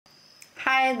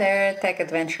Hi there, tech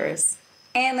adventurers!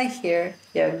 Anna here,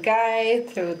 your guide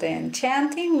through the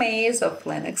enchanting maze of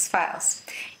Linux files.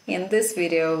 In this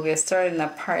video, we're starting a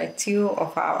part 2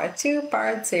 of our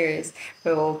two-part series.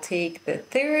 We will take the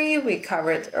theory we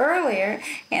covered earlier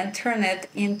and turn it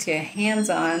into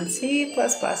hands-on C++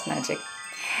 magic.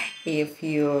 If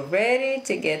you're ready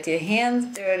to get your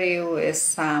hands dirty with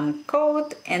some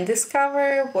code and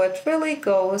discover what really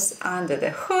goes under the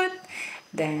hood,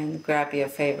 then grab your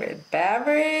favorite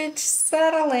beverage,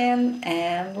 settle in,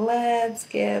 and let's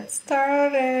get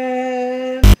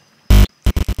started.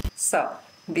 So,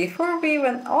 before we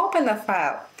even open a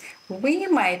file, we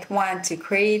might want to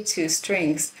create two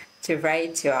strings to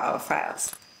write to our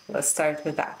files. Let's start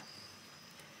with that.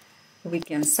 We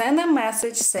can send a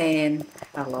message saying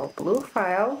hello blue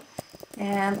file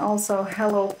and also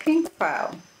hello pink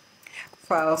file.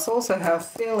 Files also have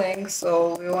feelings,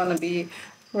 so we want to be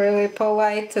really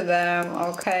polite to them,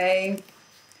 okay?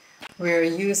 We're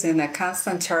using a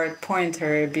constant chart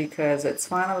pointer because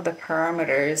it's one of the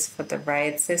parameters for the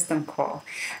write system call.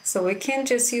 So we can't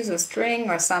just use a string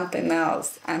or something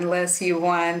else unless you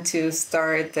want to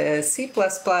start the C++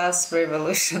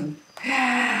 revolution.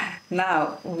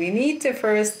 Now, we need to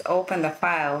first open the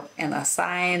file and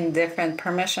assign different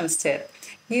permissions to it,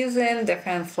 using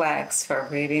different flags for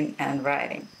reading and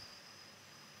writing.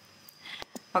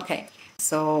 Okay,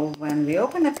 so when we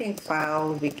open a ping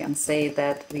file, we can say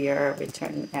that we are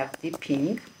returning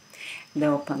fd_ping. The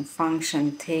open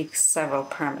function takes several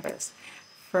parameters.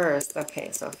 First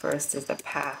is the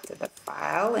path to the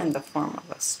file in the form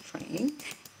of a string.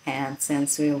 And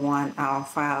since we want our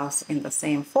files in the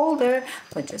same folder,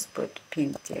 we'll just put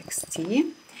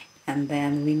ping.txt. And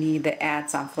then we need to add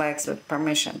some flags with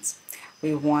permissions.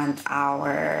 We want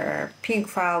our ping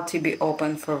file to be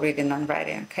open for reading and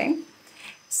writing, okay?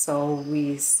 So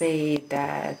we say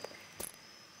that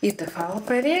if the file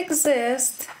already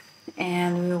exists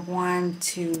and we want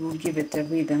to give it a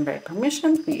read and write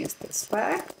permission, we use this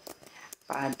flag.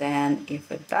 But then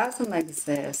if it doesn't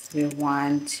exist, we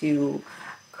want to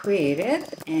create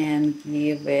it and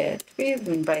give it read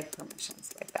and write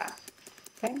permissions like that,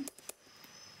 okay?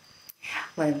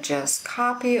 Let's just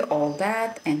copy all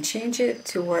that and change it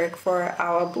to work for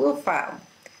our blue file,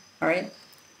 all right?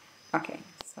 Okay,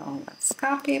 so let's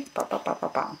copy,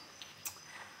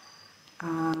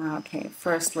 okay,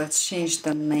 first let's change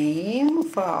the name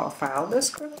for our file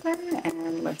descriptor,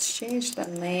 and let's change the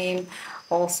name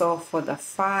also for the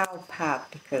file path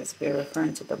because we're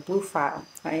referring to the blue file,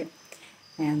 right?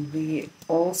 And we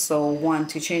also want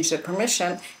to change the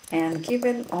permission and give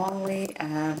it only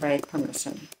a write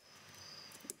permission.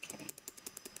 Okay.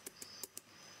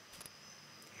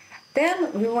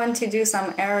 Then we want to do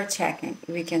some error checking.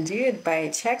 We can do it by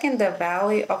checking the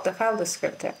value of the file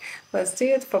descriptor. Let's do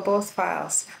it for both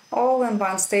files, all in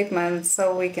one statement,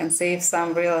 so we can save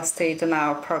some real estate in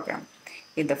our program.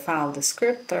 If the file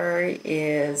descriptor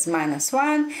is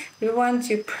 -1, we want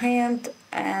to print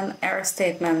an error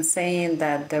statement saying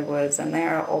that there was an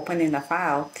error opening the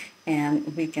file,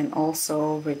 and we can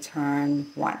also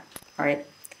return 1. All right,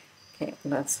 okay,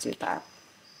 let's do that.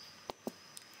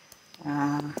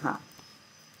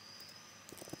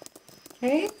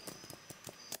 Okay,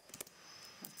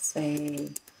 let's say,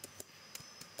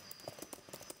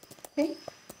 okay.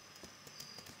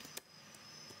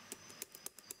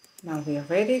 Now we are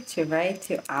ready to write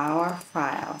to our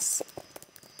files,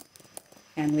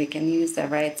 and we can use the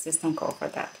write system call for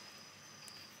that.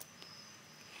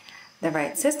 The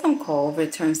write system call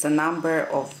returns the number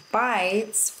of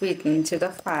bytes written to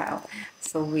the file,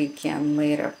 so we can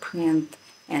later print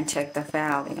and check the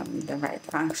value. The write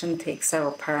function takes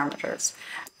several parameters.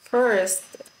 First,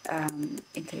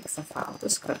 it takes a file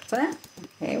descriptor.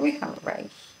 Okay, we have it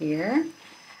right here.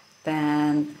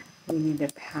 Then we need to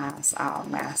pass our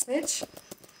message,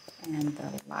 and the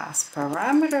last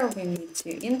parameter we need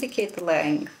to indicate the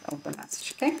length of the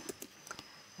message. Okay,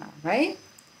 all right,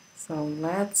 so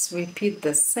let's repeat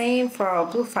the same for our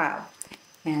blue file,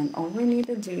 and all we need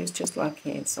to do is just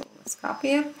okay, so let's copy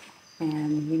it,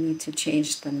 and we need to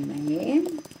change the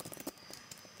name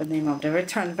of the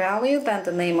return value, then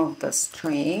the name of the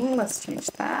string. Let's change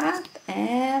that,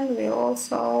 and we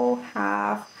also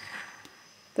have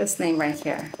this name right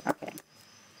here. Okay.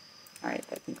 All right,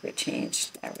 I think we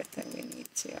changed everything we need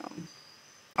to.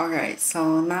 All right,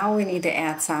 so now we need to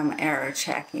add some error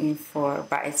checking for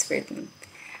bytes written.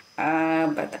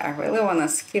 But I really want to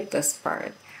skip this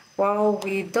part. Well,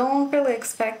 we don't really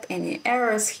expect any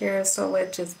errors here, so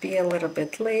let's just be a little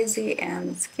bit lazy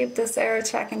and skip this error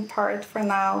checking part for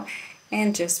now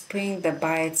and just print the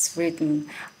bytes written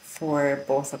for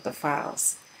both of the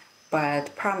files.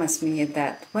 but promise me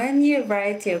that when you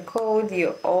write your code,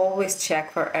 you always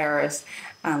check for errors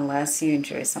unless you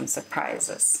enjoy some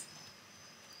surprises.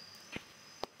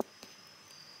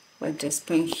 Let's just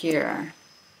bring here.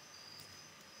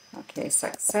 Okay,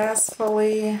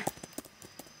 successfully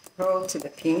wrote to the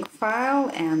ping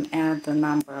file and add the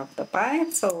number of the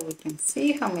bytes so we can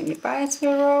see how many bytes we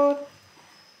wrote.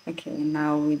 Okay,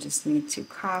 now we just need to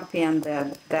copy and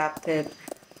then adapt it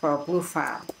for a blue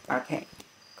file. Okay,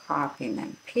 copying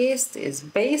and paste is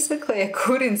basically a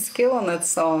coding skill on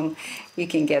its own. You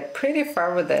can get pretty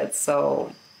far with it,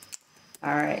 so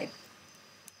all right.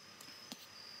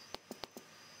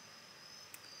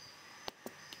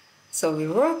 So we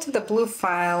wrote to the blue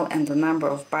file and the number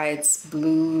of bytes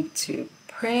blue to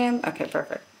print. Okay,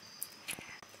 perfect.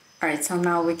 All right, so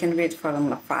now we can read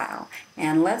from the file.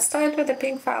 And let's start with the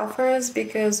pink file first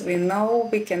because we know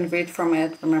we can read from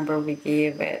it. Remember, we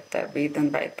gave it the read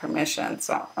and write permission.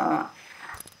 So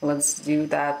let's do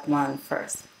that one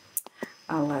first.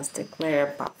 Let's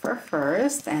declare buffer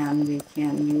first, and we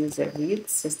can use a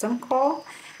read system call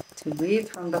to read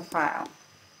from the file.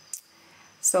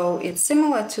 So it's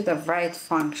similar to the write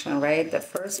function, right? The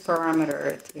first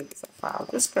parameter takes a file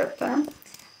descriptor.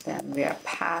 Then we are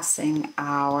passing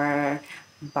our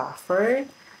buffer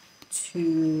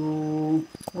to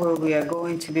where we are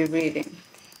going to be reading,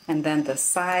 and then the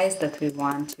size that we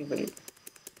want to read.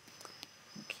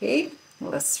 Okay,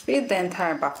 let's read the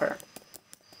entire buffer.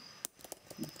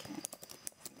 Okay,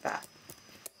 like that.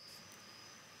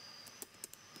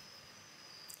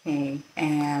 Okay,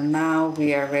 and now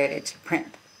we are ready to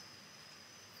print.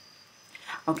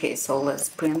 Okay, so let's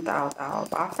print out our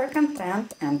buffer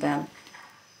content, and then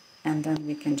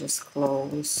we can just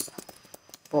close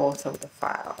both of the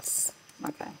files.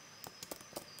 Okay,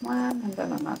 one and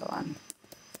then another one.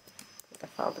 Put the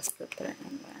file descriptor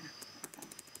in there.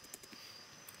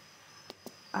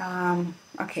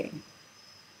 Okay.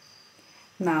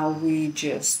 Now we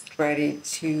just ready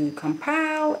to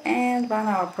compile and run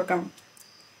our program.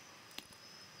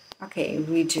 Okay,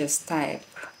 we just type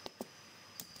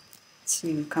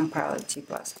to compile it G++,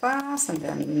 and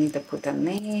then we need to put a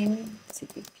name,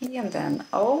 CPP, and then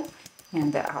O,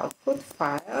 and the output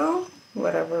file,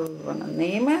 whatever we want to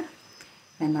name it.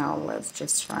 And now let's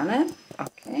just run it.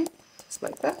 Okay, just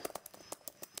like that.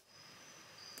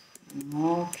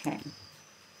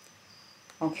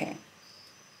 Okay,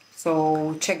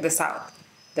 so check this out.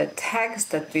 The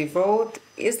text that we wrote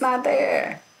is not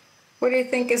there. What do you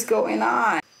think is going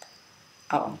on?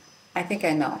 Oh, I think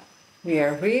I know. We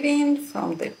are reading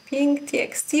from the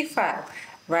ping.txt file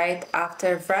right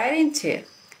after writing to it.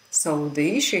 So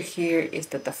the issue here is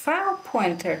that the file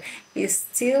pointer is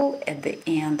still at the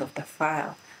end of the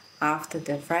file after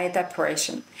the write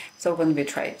operation. So when we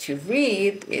try to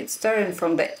read, it's starting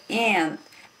from the end,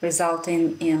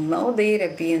 resulting in no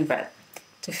data being read.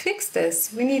 To fix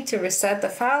this, we need to reset the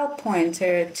file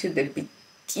pointer to the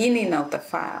beginning of the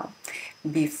file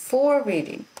before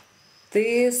reading.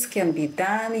 This can be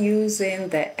done using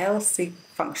the lseek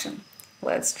function.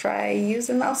 Let's try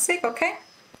using lseek, okay?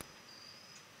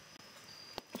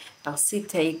 lseek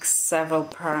takes several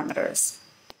parameters.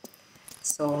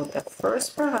 So the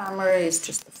first parameter is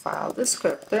just the file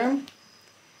descriptor.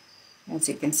 As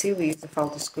you can see, we use the file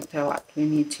descriptor like we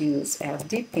need to use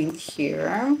fdping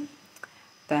here.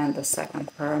 Then the second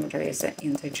parameter is an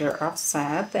integer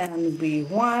offset, and we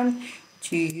want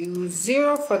to use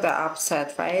 0 for the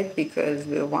offset, right? Because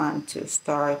we want to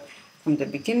start from the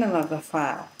beginning of the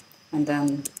file. And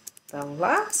then the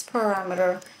last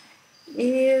parameter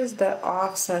is the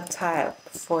offset type.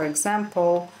 For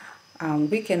example,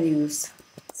 we can use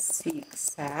seek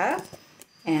set,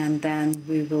 and then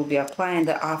we will be applying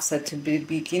the offset to the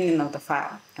beginning of the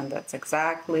file, and that's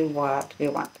exactly what we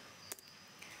want.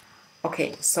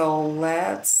 Okay, so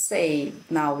let's say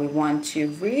now we want to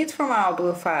read from our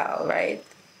blue file, right?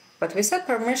 But we set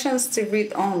permissions to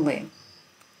read only.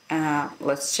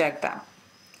 Let's check that.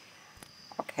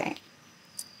 Okay,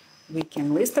 we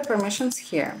can list the permissions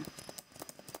here,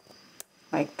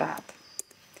 like that.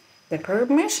 The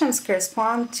permissions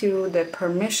correspond to the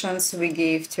permissions we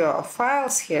gave to our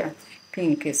files here.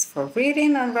 Pink is for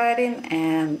reading and writing,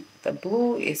 and the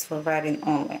blue is for writing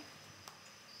only.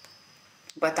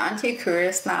 But aren't you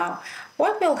curious now?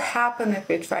 What will happen if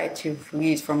we try to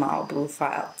read from our blue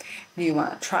file? Do you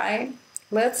want to try?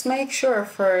 Let's make sure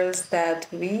first that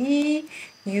we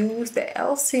use the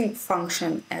lseek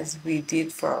function as we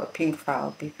did for our pink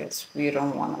file, because we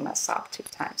don't want to mess up 2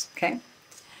 times, okay?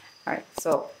 All right,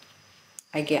 so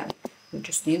again, we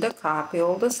just need to copy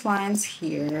all these lines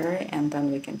here, and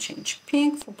then we can change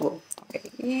pink for blue. Okay,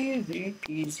 easy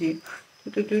peasy.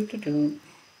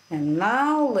 And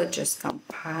now let's just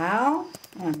compile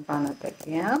and run it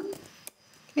again.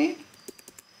 Okay.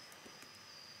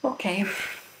 Okay.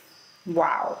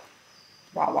 Wow.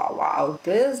 Wow, wow, wow.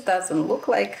 This doesn't look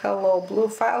like Hello Blue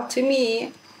file to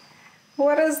me.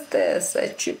 What is this? A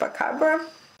chupacabra?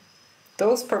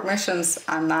 Those permissions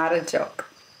are not a joke.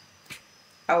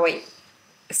 Oh wait,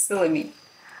 silly me.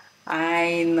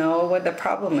 I know what the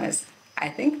problem is. I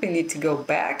think we need to go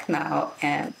back now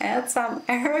and add some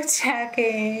error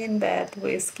checking that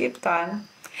we skipped on.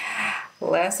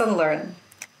 Lesson learned.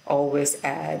 Always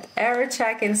add error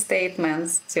checking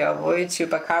statements to avoid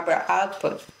chupacabra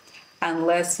output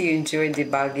unless you enjoy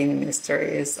debugging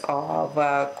mysteries of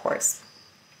a course.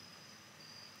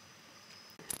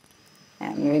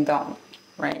 And we don't,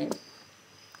 right?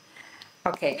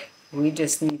 Okay, we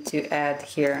just need to add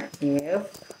here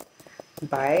if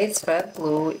bytes red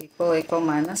blue equal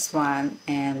 -1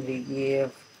 and we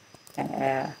give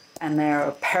an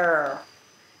error pair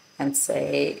and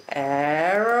say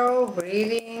arrow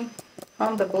reading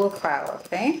from the blue file,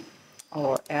 okay?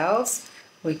 Or else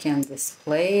we can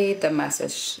display the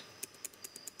message.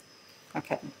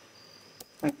 Okay,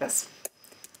 like this.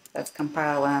 Let's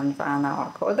compile and run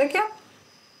our code again.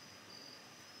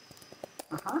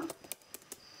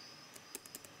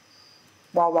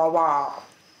 Wow, wow, wow.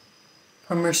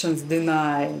 Permissions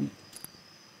denied.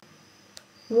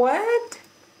 What?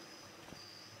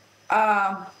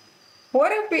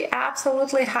 What if we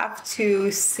absolutely have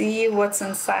to see what's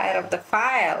inside of the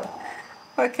file?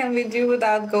 What can we do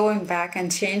without going back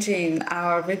and changing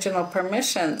our original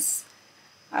permissions?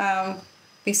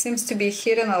 We seems to be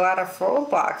hitting a lot of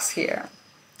roadblocks here.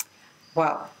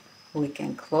 Well, we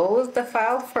can close the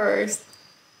file first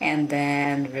and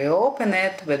then reopen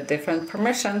it with different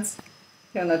permissions.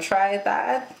 You wanna try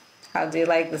that? How do you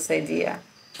like this idea?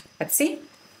 Let's see.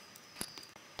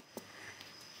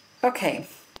 Okay,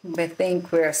 we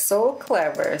think we're so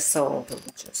clever, so we'll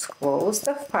just close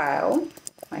the file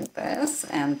like this,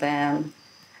 and then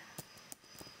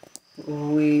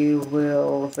we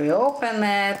will reopen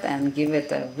it and give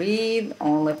it a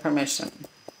read-only permission.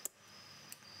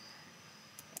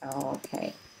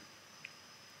 Okay,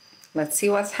 let's see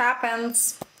what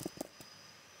happens.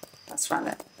 Let's run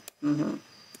it.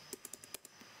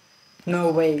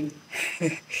 No way.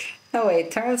 No way,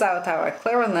 turns out our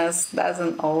cleverness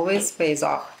doesn't always pays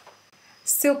off.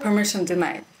 Still permission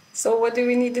denied. So what do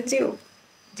we need to do?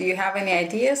 Do you have any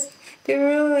ideas? Do we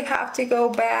really have to go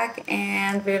back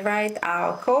and rewrite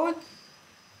our code?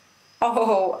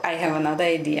 Oh, I have another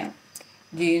idea.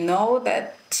 Do you know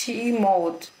that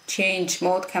chmod, change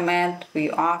mode command we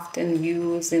often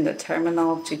use in the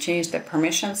terminal to change the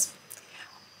permissions?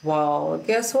 Well,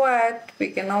 guess what?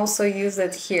 We can also use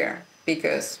it here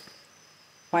because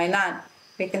why not?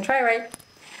 We can try, right?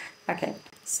 Okay,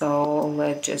 so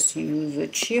let's just use the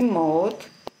chmod.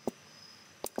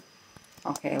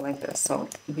 Okay, like this. So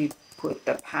we put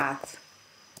the path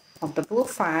of the blue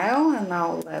file, and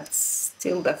now let's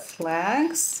steal the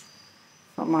flags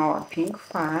from our pink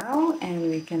file, and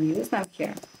we can use them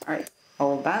here. All right,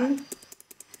 all done.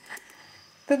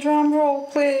 The drum roll,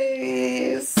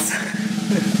 please.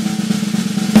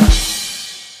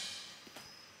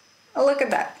 Look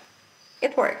at that.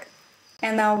 It worked.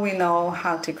 And now we know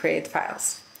how to create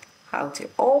files, how to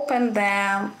open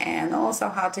them, and also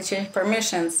how to change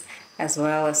permissions, as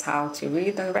well as how to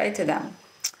read and write to them.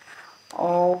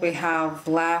 All we have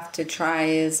left to try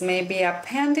is maybe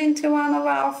appending to one of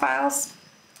our files.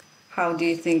 How do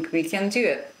you think we can do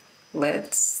it?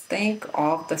 Let's think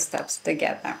of the steps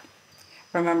together.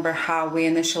 Remember how we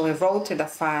initially wrote to the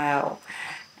file,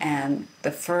 and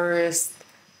the first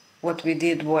what we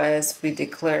did was we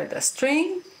declared a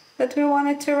string that we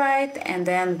wanted to write, and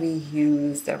then we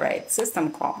used the write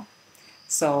system call.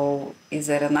 So is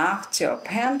it enough to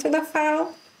append to the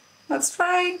file? Let's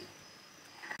try.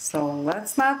 So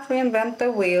let's not reinvent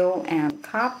the wheel and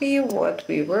copy what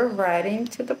we were writing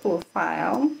to the blue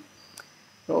file.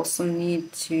 We also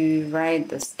need to write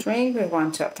the string we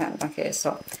want to append. Okay,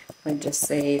 so let's just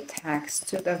say text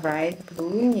to the right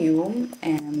blue new,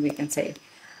 and we can say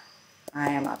I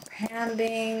am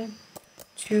appending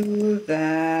to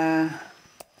the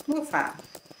blue file.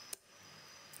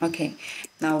 Okay,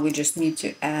 now we just need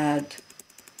to add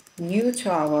new to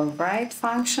our write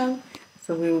function,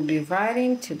 so we will be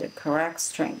writing to the correct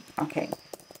string. Okay,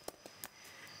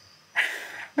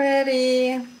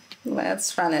 ready,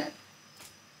 let's run it.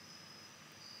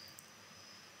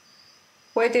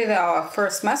 Where did our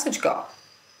first message go?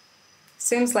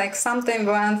 Seems like something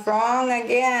went wrong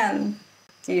again.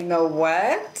 Do you know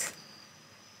what?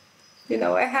 You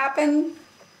know what happened?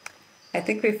 I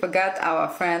think we forgot our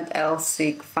friend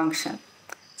lseek function.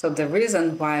 So the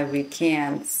reason why we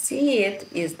can't see it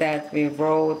is that we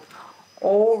wrote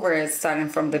over it starting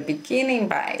from the beginning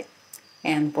byte.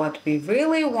 And what we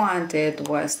really wanted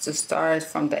was to start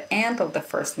from the end of the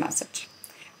first message.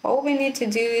 All we need to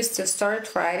do is to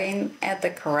start writing at the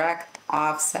correct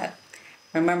offset.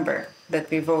 Remember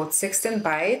that we wrote 16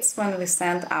 bytes when we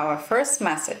sent our first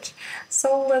message.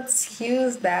 So let's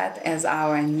use that as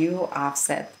our new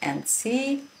offset and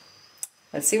see.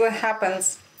 Let's see what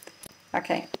happens.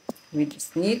 Okay, we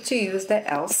just need to use the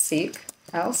lseek,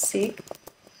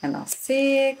 and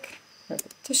lseek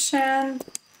repetition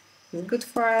is good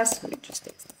for us. We just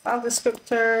take the file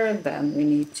descriptor, then we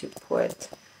need to put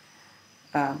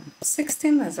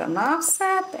 16 as an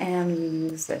offset and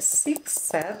use the seek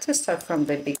set to start from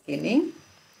the beginning.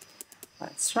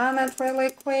 Let's run it really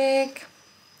quick.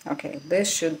 Okay,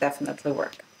 this should definitely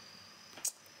work.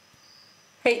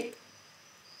 Hey,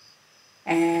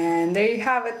 and there you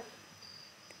have it.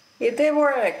 It did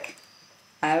work.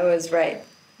 I was right.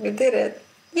 We did it.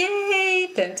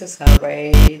 Yay! Time to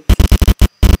celebrate.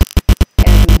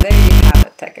 And there you have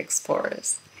it, Tech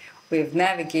Explorers. We've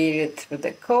navigated through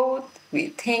the code, we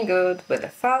tangled with the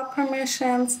file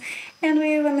permissions, and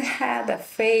we even had a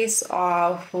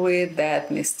face-off with that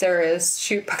mysterious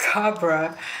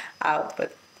chupacabra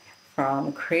output.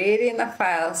 From creating the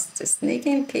files to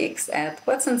sneaking peeks at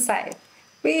what's inside,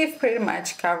 we've pretty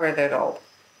much covered it all.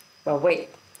 But wait,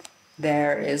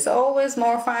 there is always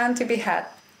more fun to be had.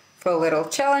 For a little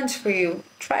challenge for you,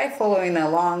 try following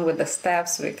along with the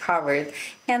steps we covered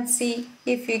and see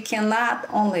if you can not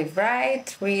only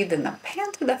write, read, and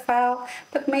append to the file,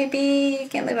 but maybe you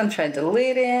can even try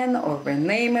deleting or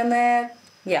renaming it.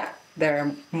 Yeah, there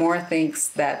are more things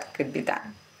that could be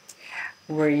done.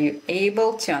 Were you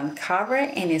able to uncover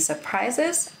any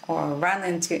surprises or run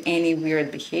into any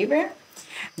weird behavior?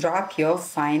 Drop your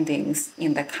findings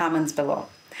in the comments below.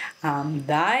 I'm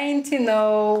dying to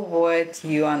know what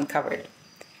you uncovered.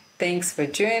 Thanks for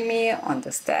joining me on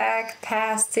this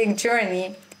tech-tastic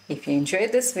journey. If you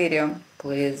enjoyed this video,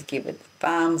 please give it a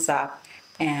thumbs up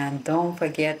and don't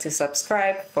forget to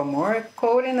subscribe for more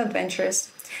coding adventures.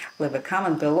 Leave a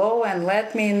comment below and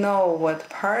let me know what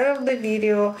part of the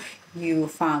video you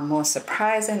found most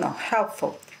surprising or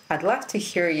helpful. I'd love to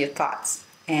hear your thoughts.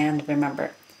 And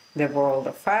remember, the world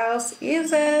of files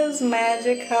is as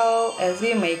magical as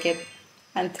you make it.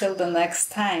 Until the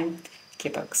next time,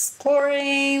 keep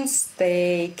exploring,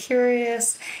 stay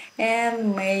curious,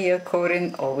 and may your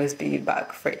coding always be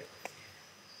bug-free.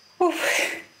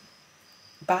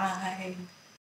 Bye.